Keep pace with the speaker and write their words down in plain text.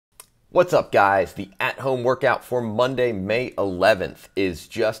What's up, guys? The at-home workout for Monday, May 11th is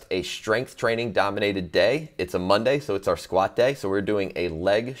just a strength training dominated day. It's a Monday, so it's our squat day. So we're doing a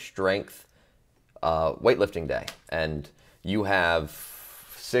leg strength weightlifting day. And you have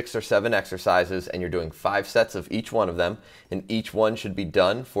 6 or 7 exercises, and you're doing 5 sets of each one of them. And each one should be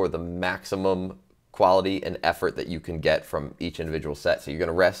done for the maximum quality and effort that you can get from each individual set. So you're going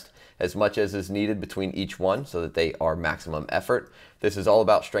to rest as much as is needed between each one so that they are maximum effort. This is all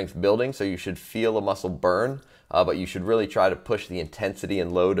about strength building, so you should feel a muscle burn, but you should really try to push the intensity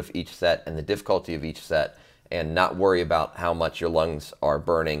and load of each set and the difficulty of each set and not worry about how much your lungs are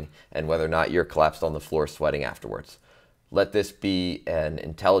burning and whether or not you're collapsed on the floor sweating afterwards. Let this be an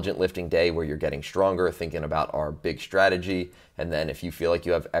intelligent lifting day where you're getting stronger, thinking about our big strategy, and then if you feel like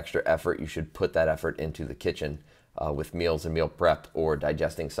you have extra effort, you should put that effort into the kitchen with meals and meal prep or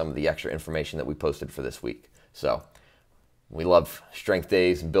digesting some of the extra information that we posted for this week. So we love strength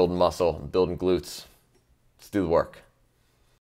days and building muscle and building glutes. Let's do the work.